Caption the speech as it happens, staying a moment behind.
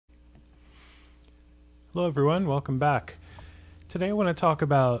Hello everyone, welcome back. Today I want to talk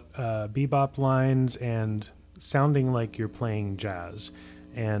about bebop lines and sounding like you're playing jazz.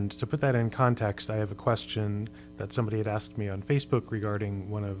 And to put that in context, I have a question that somebody had asked me on Facebook regarding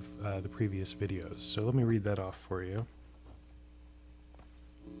one of the previous videos. So let me read that off for you.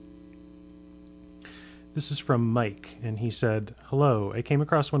 This is from Mike, and he said, "Hello, I came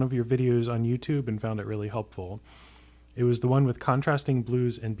across one of your videos on YouTube and found it really helpful. It was the one with contrasting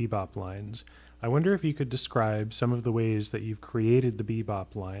blues and bebop lines. I wonder if you could describe some of the ways that you've created the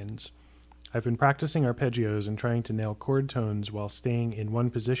bebop lines. I've been practicing arpeggios and trying to nail chord tones while staying in one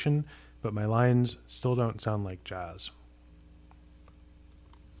position, but my lines still don't sound like jazz."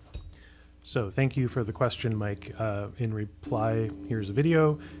 So thank you for the question, Mike. In reply, here's a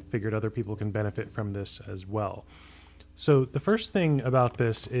video. Figured other people can benefit from this as well. So the first thing about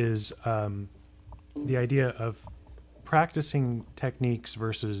this is the idea of practicing techniques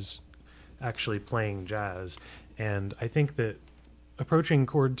versus actually playing jazz. And I think that approaching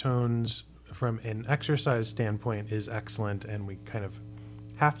chord tones from an exercise standpoint is excellent, and we kind of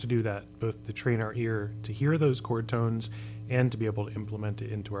have to do that both to train our ear to hear those chord tones and to be able to implement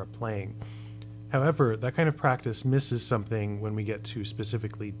it into our playing. However, that kind of practice misses something when we get to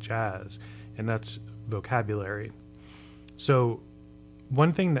specifically jazz, and that's vocabulary. So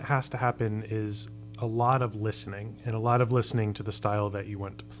one thing that has to happen is a lot of listening, and a lot of listening to the style that you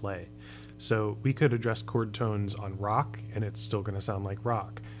want to play. So we could address chord tones on rock, and it's still going to sound like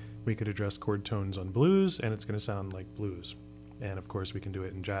rock. We could address chord tones on blues, and it's going to sound like blues. And of course, we can do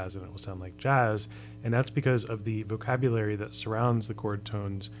it in jazz, and it will sound like jazz. And that's because of the vocabulary that surrounds the chord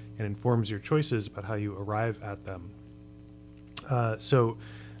tones and informs your choices about how you arrive at them. So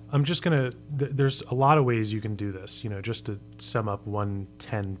I'm just going to, there's a lot of ways you can do this, just to sum up one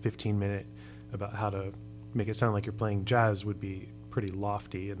 10, 15 minute about how to make it sound like you're playing jazz would be pretty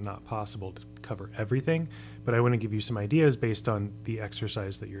lofty and not possible to cover everything, but I want to give you some ideas based on the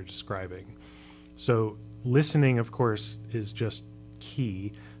exercise that you're describing. So listening, of course, is just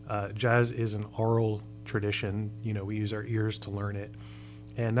key. Jazz is an oral tradition. We use our ears to learn it,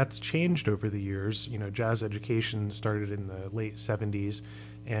 and that's changed over the years. Jazz education started in the late 70s,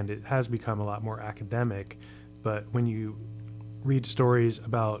 and it has become a lot more academic. But when you read stories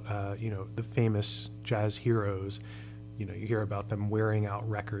about, the famous jazz heroes, you hear about them wearing out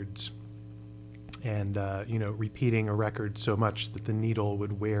records and, repeating a record so much that the needle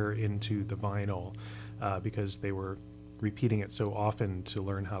would wear into the vinyl because they were repeating it so often to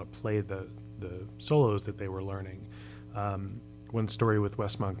learn how to play the solos that they were learning. One story with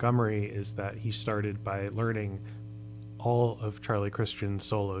Wes Montgomery is that he started by learning all of Charlie Christian's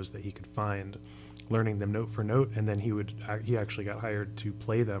solos that he could find, learning them note for note, and then he actually got hired to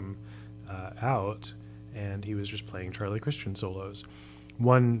play them out, and he was just playing Charlie Christian solos.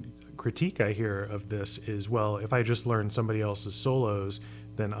 One critique I hear of this is, well, if I just learn somebody else's solos,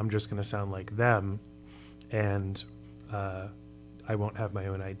 then I'm just going to sound like them, and I won't have my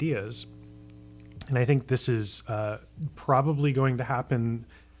own ideas. And I think this is probably going to happen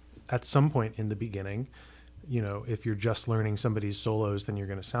at some point in the beginning. If you're just learning somebody's solos, then you're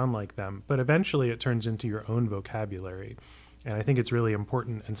going to sound like them. But eventually it turns into your own vocabulary. And I think it's really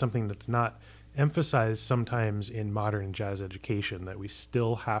important, and something that's not emphasized sometimes in modern jazz education, that we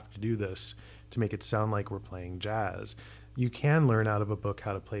still have to do this to make it sound like we're playing jazz. You can learn out of a book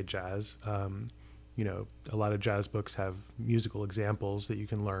how to play jazz. A lot of jazz books have musical examples that you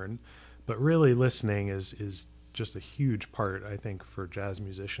can learn. But really listening is just a huge part, I think, for jazz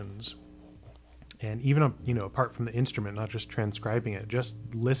musicians. And even, apart from the instrument, not just transcribing it, just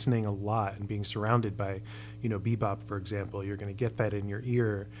listening a lot and being surrounded by, bebop, for example, you're going to get that in your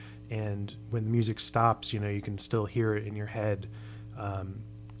ear. And when the music stops, you can still hear it in your head.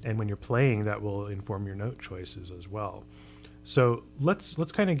 And when you're playing, that will inform your note choices as well. So let's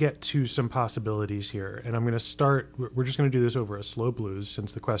kind of get to some possibilities here. And I'm going to start, we're just going to do this over a slow blues,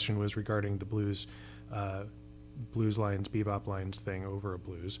 since the question was regarding the blues lines, bebop lines thing over a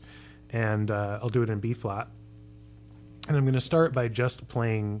blues. And I'll do it in B flat. And I'm going to start by just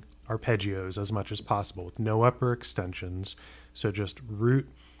playing arpeggios as much as possible with no upper extensions. So just root,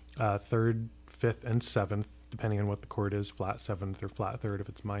 third, fifth, and seventh, depending on what the chord is, flat seventh or flat third if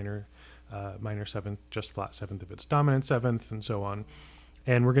it's minor, minor seventh, just flat seventh if it's dominant seventh, and so on.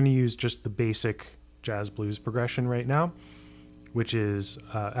 And we're going to use just the basic jazz blues progression right now, which is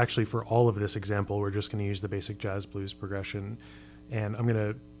actually, for all of this example, we're just going to use the basic jazz blues progression. And I'm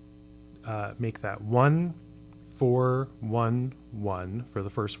going to make that 1, 4, 1, 1 for the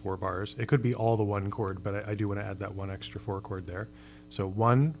first 4 bars. It could be all the 1 chord, but I do want to add that 1 extra 4 chord there. So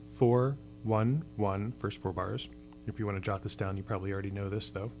 1, 4, 1, 1, first 4 bars. If you want to jot this down, you probably already know this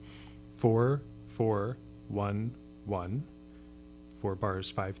though. 4, 4, 1, 1 for bars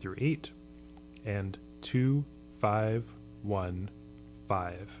 5 through 8, and 2, 5, 1,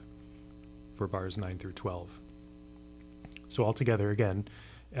 5 for bars 9 through 12. So altogether, again,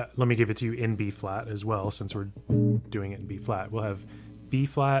 let me give it to you in B flat as well, since we're doing it in B flat. We'll have B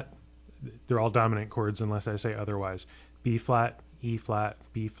flat, they're all dominant chords unless I say otherwise. B flat, E flat,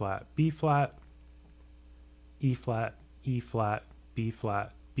 B flat, B flat, E flat, E flat, B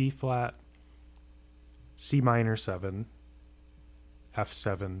flat, B flat, C minor 7,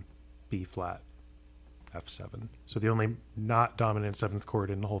 F7, B flat, F7. So the only not dominant 7th chord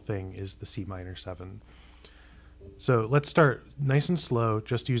in the whole thing is the C minor 7. So let's start nice and slow,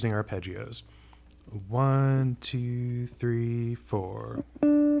 just using arpeggios. 1, 2, 3, 4.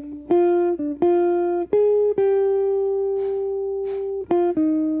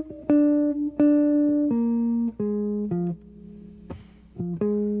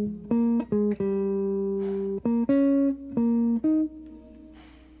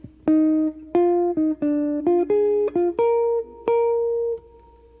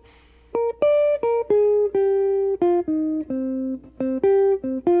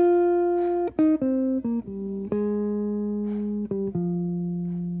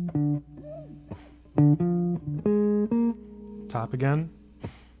 Top again.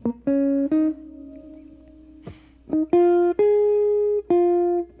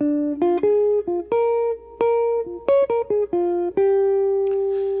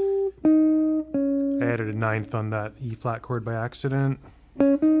 I added a 9th on that E flat chord by accident.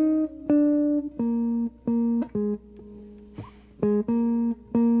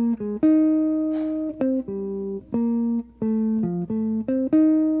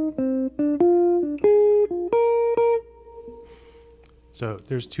 So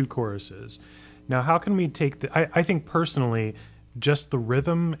there's 2 choruses. Now, how can we take the, I think personally, just the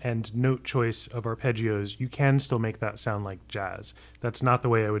rhythm and note choice of arpeggios, you can still make that sound like jazz. That's not the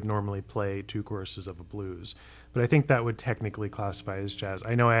way I would normally play 2 choruses of a blues, but I think that would technically classify as jazz.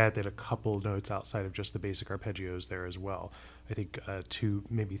 I know I added a couple notes outside of just the basic arpeggios there as well. I think 2,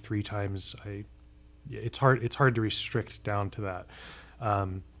 maybe 3 times. It's hard to restrict down to that.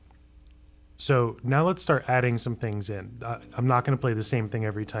 So now let's start adding some things in. I'm not going to play the same thing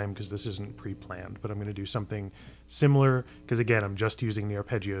every time because this isn't pre-planned, but I'm going to do something similar because, again, I'm just using the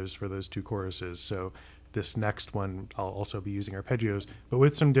arpeggios for those 2 choruses. So this next one, I'll also be using arpeggios, but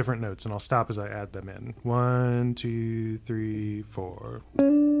with some different notes, and I'll stop as I add them in. 1, 2, 3, 4.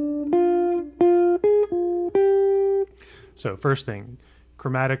 So first thing,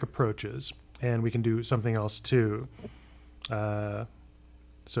 chromatic approaches, and we can do something else too.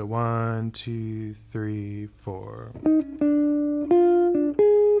 So 1, 2, 3, 4.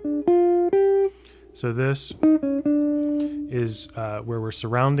 So this is where we're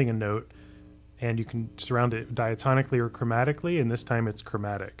surrounding a note, and you can surround it diatonically or chromatically, and this time it's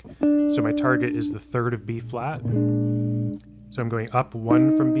chromatic. So my target is the 3rd of B flat. So I'm going up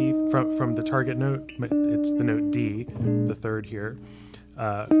 1 from B from the target note. It's the note D, the 3rd here.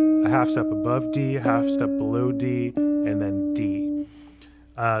 A half step above D, a half step below D, and then D.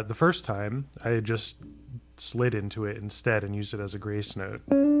 The first time, I just slid into it instead and used it as a grace note.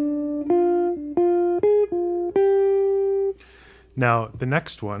 Now, the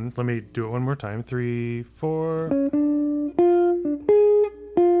next one, let me do it one more time. 3, 4.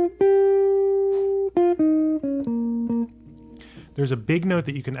 There's a big note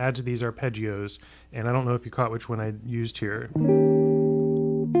that you can add to these arpeggios, and I don't know if you caught which one I used here.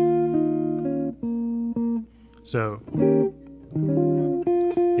 So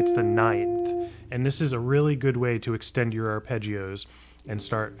it's the 9th, and this is a really good way to extend your arpeggios and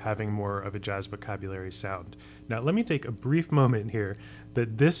start having more of a jazz vocabulary sound. Now, let me take a brief moment here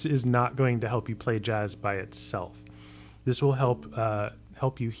that this is not going to help you play jazz by itself. This will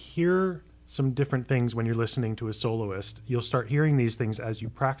help you hear some different things when you're listening to a soloist. You'll start hearing these things as you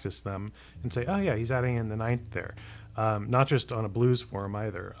practice them and say, oh yeah, he's adding in the 9th there. Not just on a blues form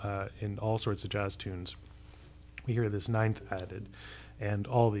either, in all sorts of jazz tunes. We hear this 9th added, and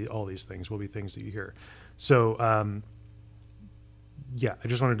all these things will be things that you hear. So yeah, I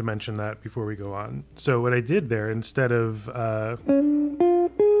just wanted to mention that before we go on. So what I did there, instead of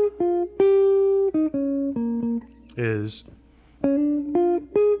is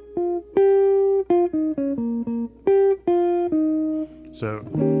so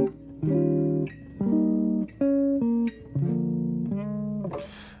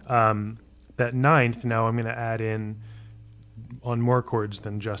that 9th, now I'm going to add in on more chords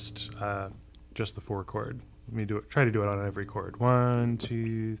than just the 4 chord. Let me do it. Try to do it on every chord. 1,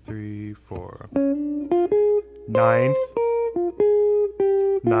 2, 3, 4. 9th,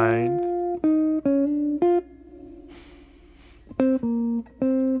 9th,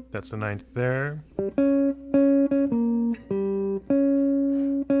 That's the ninth there.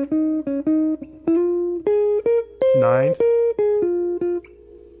 Ninth.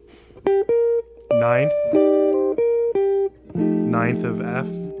 Ninth. Ninth of F.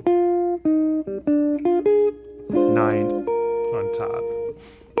 Ninth on top.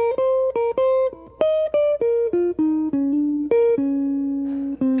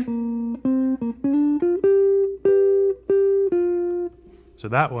 So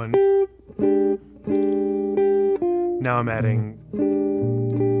that one, now I'm adding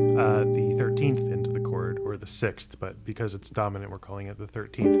the 13th into the chord, or the 6th, but because it's dominant, we're calling it the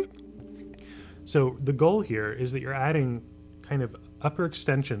 13th. So the goal here is that you're adding kind of upper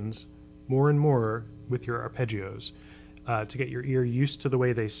extensions more and more with your arpeggios to get your ear used to the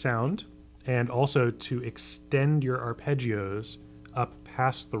way they sound, and also to extend your arpeggios up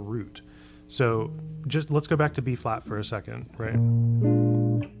past the root. So just let's go back to B flat for a second, right?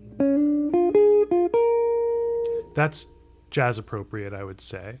 That's jazz appropriate, I would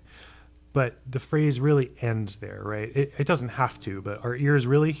say. But the phrase really ends there, right? It doesn't have to, but our ears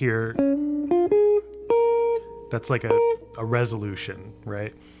really hear. That's like a resolution,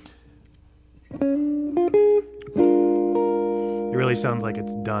 right? It really sounds like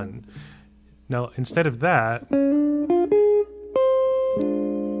it's done. Now, instead of that,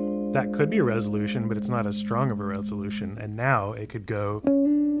 that could be a resolution, but it's not as strong of a resolution. And now it could go.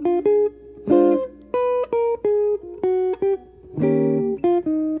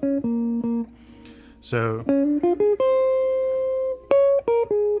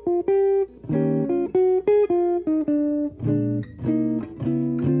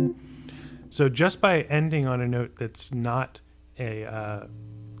 So just by ending on a note that's not a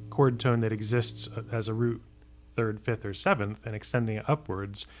chord tone that exists as a root third, fifth, or seventh and extending it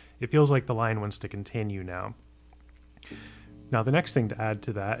upwards, it feels like the line wants to continue now. Now the next thing to add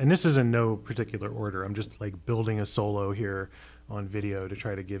to that, and this is in no particular order, I'm just like building a solo here on video to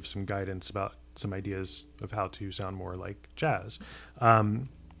try to give some guidance about some ideas of how to sound more like jazz. The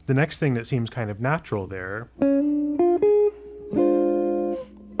next thing that seems kind of natural there,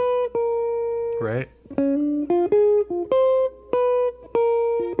 right,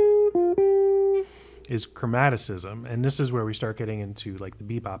 is chromaticism, and this is where we start getting into like the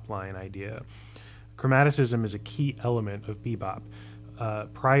bebop line idea. Chromaticism is a key element of bebop.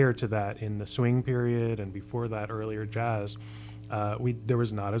 Prior to that, in the swing period and before that, earlier jazz, there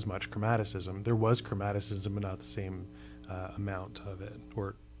was not as much chromaticism. There was chromaticism, but not the same amount of it,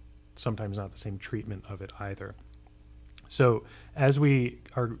 or sometimes not the same treatment of it either. So as we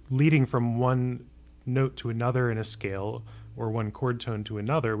are leading from one note to another in a scale, or one chord tone to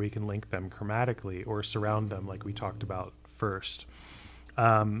another, we can link them chromatically or surround them like we talked about first.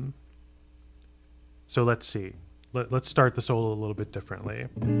 So let's see. Let's start the solo a little bit differently.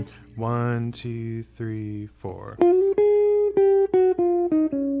 1, 2, 3, 4.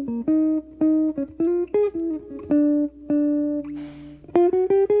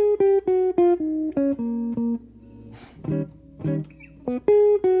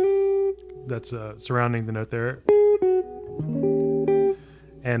 That's surrounding the note there.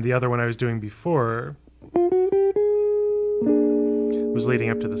 And the other one I was doing before was leading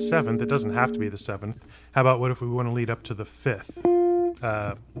up to the 7th. It doesn't have to be the 7th. How about what if we want to lead up to the 5th?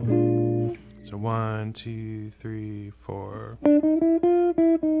 So 1, 2, 3, 4.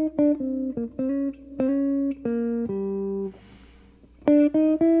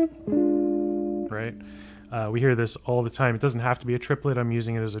 Right? We hear this all the time. It doesn't have to be a triplet. I'm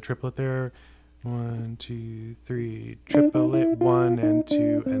using it as a triplet there. 1, 2, 3, triplet, 1 and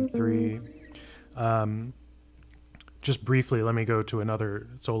 2 and 3. Just briefly, let me go to another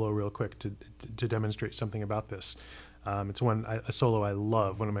solo real quick to demonstrate something about this. It's a solo I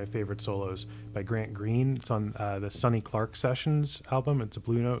love, one of my favorite solos by Grant Green. It's on the Sonny Clark Sessions album. It's a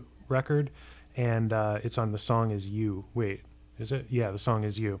Blue Note record, and it's on The Song Is You. Wait, is it? Yeah, The Song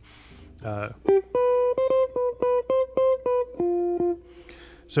Is You.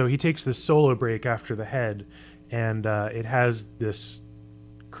 So he takes this solo break after the head, and it has this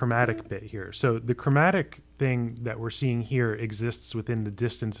chromatic bit here. So the chromatic thing that we're seeing here exists within the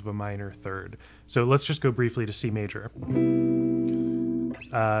distance of a minor third. So let's just go briefly to C major.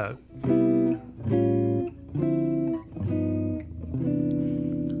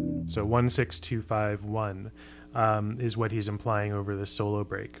 So 1, 6, 2, 5, 1 is what he's implying over this solo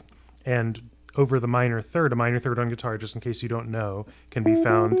break. And over the minor third, a minor third on guitar, just in case you don't know, can be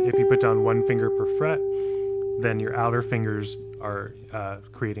found if you put down one finger per fret, then your outer fingers are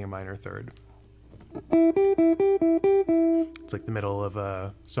creating a minor third. It's like the middle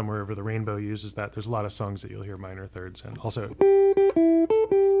of Somewhere Over the Rainbow uses that. There's a lot of songs that you'll hear minor thirds, and also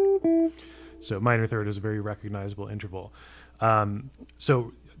So minor third is a very recognizable interval.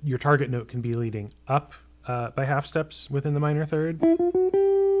 So your target note can be leading up by half steps within the minor third,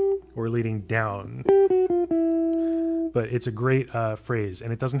 or leading down. But it's a great phrase,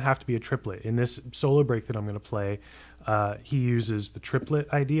 and it doesn't have to be a triplet. In this solo break that I'm going to play, he uses the triplet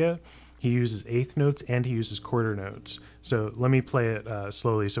idea. He uses eighth notes and he uses quarter notes. So let me play it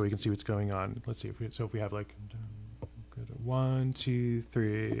slowly so we can see what's going on. Let's see if we have like 1, 2,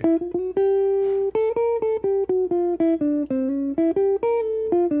 3.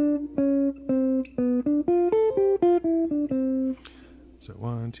 So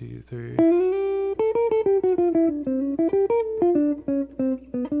 1, 2, 3.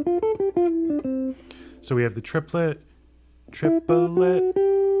 So we have the triplet, triplet,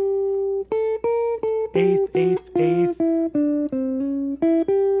 eighth, eighth, eighth,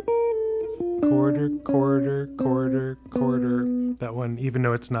 quarter, quarter, quarter, quarter. That one, even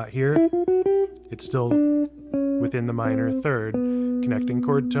though it's not here, it's still within the minor third, connecting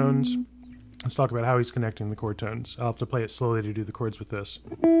chord tones. Let's talk about how he's connecting the chord tones. I'll have to play it slowly to do the chords with this.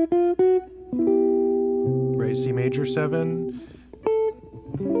 Right, C major 7.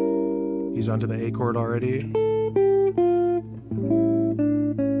 He's onto the A chord already.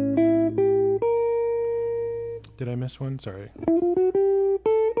 Did I miss one? Sorry.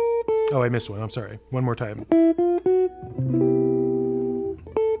 Oh, I missed one. I'm sorry. One more time.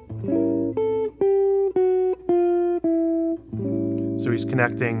 So he's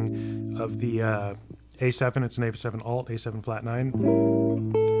connecting of the A7. It's an A7 alt, A7 flat 9.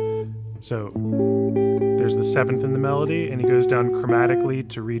 So there's the 7th in the melody, and he goes down chromatically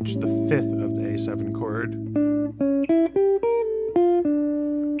to reach the 5th of the A7 chord.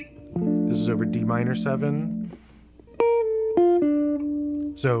 This is over D minor 7.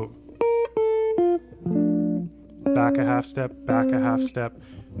 So back a half step, back a half step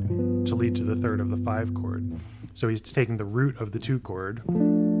to lead to the 3rd of the 5 chord. So he's taking the root of the 2 chord,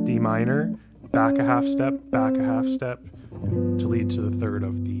 D minor, back a half step to lead to the 3rd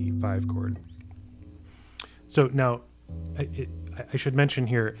of the 5 chord. So now, I should mention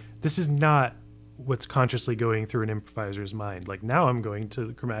here, this is not what's consciously going through an improviser's mind. Like, now I'm going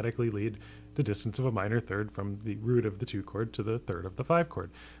to chromatically lead the distance of a minor third from the root of the 2 chord to the 3rd of the 5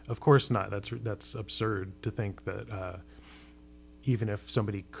 chord. Of course not. That's absurd to think that even if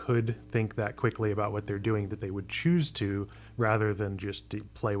somebody could think that quickly about what they're doing, that they would choose to, rather than just to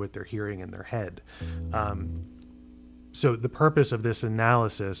play what they're hearing in their head. So the purpose of this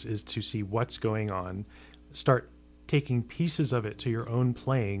analysis is to see what's going on, start taking pieces of it to your own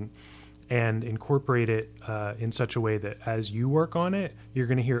playing, and incorporate it in such a way that as you work on it, you're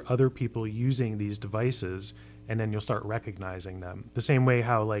going to hear other people using these devices, and then you'll start recognizing them. The same way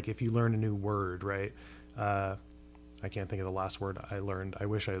how, like, if you learn a new word, right? I can't think of the last word I learned. I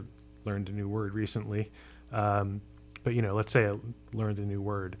wish I learned a new word recently. But, you know, let's say I learned a new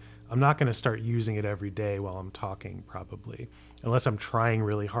word. I'm not going to start using it every day while I'm talking, probably, unless I'm trying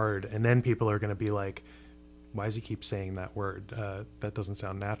really hard. And then people are going to be like, why does he keep saying that word? That doesn't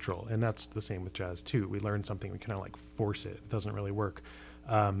sound natural. And that's the same with jazz too. We learn something, we kind of like force it. It doesn't really work.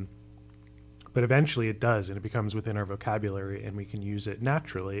 But eventually it does, and it becomes within our vocabulary, and we can use it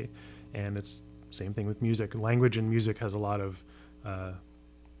naturally. And it's same thing with music. Language and music has a lot of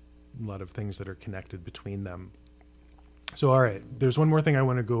things that are connected between them. So, all right, there's one more thing I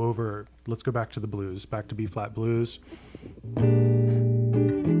want to go over. Let's go back to the blues, back to B flat blues.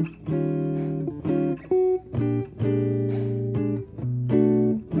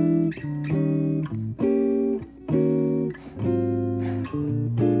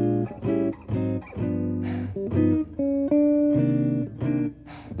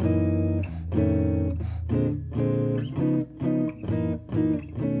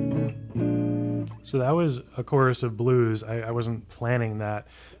 So that was a chorus of blues. I wasn't planning that.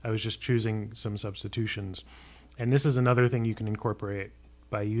 I was just choosing some substitutions. And this is another thing you can incorporate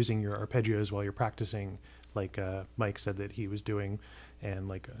by using your arpeggios while you're practicing, like Mike said that he was doing, and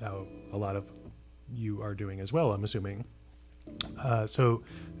like how a lot of you are doing as well, I'm assuming. So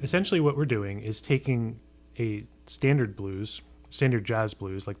essentially what we're doing is taking a standard jazz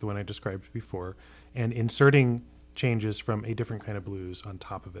blues, like the one I described before, and inserting changes from a different kind of blues on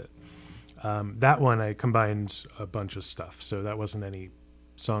top of it. That one I combined a bunch of stuff, so that wasn't any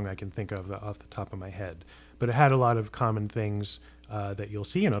song I can think of off the top of my head. But it had a lot of common things that you'll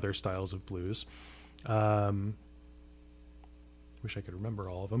see in other styles of blues. Wish I could remember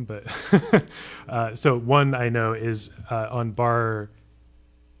all of them, but so one I know is on bar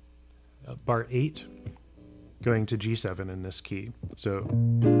 8, going to G7 in this key. So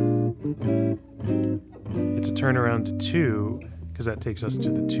it's a turnaround to 2, because that takes us to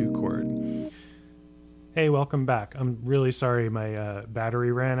the 2 chord. Hey, welcome back. I'm really sorry my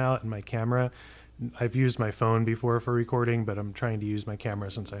battery ran out in my camera. I've used my phone before for recording, but I'm trying to use my camera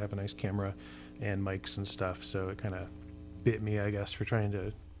since I have a nice camera and mics and stuff, so it kind of bit me, I guess, for trying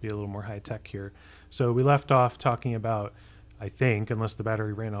to be a little more high tech here. So we left off talking about, I think, unless the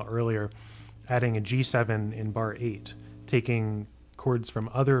battery ran out earlier, adding a G7 in bar 8, taking chords from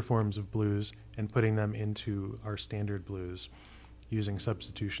other forms of blues and putting them into our standard blues using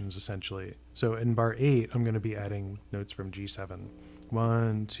substitutions essentially. So in bar 8, I'm going to be adding notes from G7.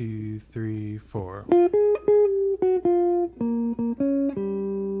 1, 2, 3, 4.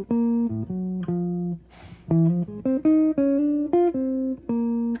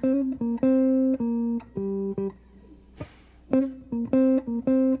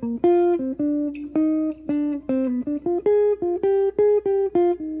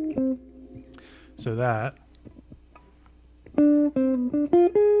 So that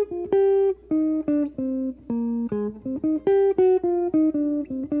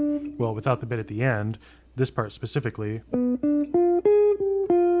well, without the bit at the end, this part specifically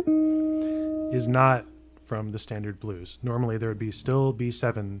is not from the standard blues. Normally there would be still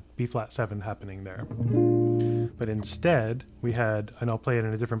B7, B flat 7 happening there. But instead, we had, and I'll play it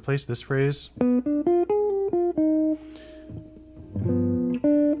in a different place, this phrase.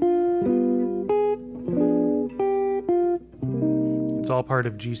 It's all part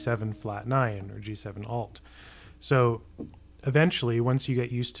of G7 flat 9 or G7 alt. So eventually, once you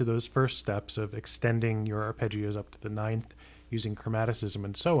get used to those first steps of extending your arpeggios up to the ninth, using chromaticism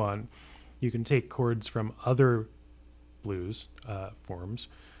and so on, you can take chords from other blues forms,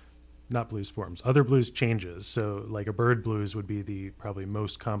 not blues forms, other blues changes. So like a bird blues would be the probably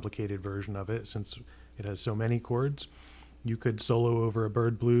most complicated version of it since it has so many chords. You could solo over a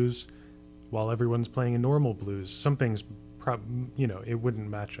bird blues while everyone's playing a normal blues. Some things, it wouldn't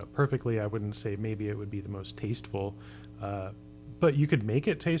match up perfectly. I wouldn't say maybe it would be the most tasteful, but you could make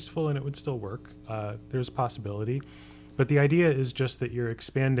it tasteful and it would still work. There's a possibility. But the idea is just that you're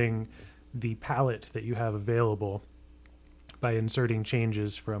expanding the palette that you have available by inserting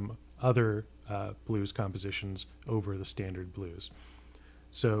changes from other blues compositions over the standard blues.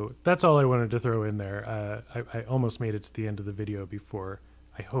 So that's all I wanted to throw in there. I almost made it to the end of the video before,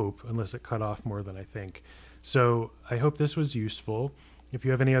 I hope, unless it cut off more than I think. So I hope this was useful. If you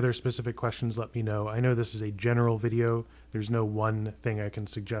have any other specific questions, let me know. I know this is a general video. There's no one thing I can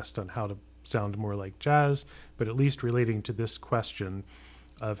suggest on how to sound more like jazz, but at least relating to this question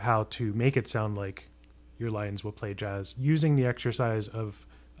of how to make it sound like your lines will play jazz using the exercise of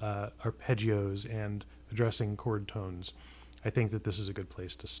arpeggios and addressing chord tones. I think that this is a good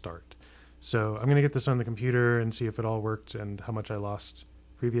place to start. So I'm going to get this on the computer and see if it all worked and how much I lost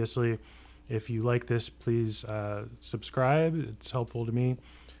previously. If you like this, please subscribe. It's helpful to me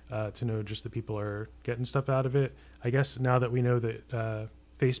to know just that people are getting stuff out of it. I guess now that we know that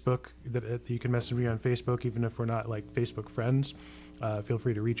Facebook, that you can message me on Facebook, even if we're not like Facebook friends, feel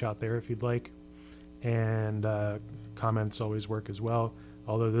free to reach out there if you'd like. And comments always work as well.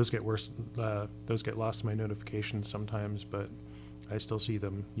 Although those get lost in my notifications sometimes, but I still see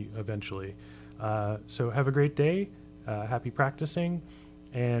them eventually. So have a great day. Happy practicing.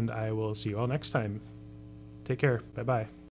 And I will see you all next time. Take care. Bye-bye.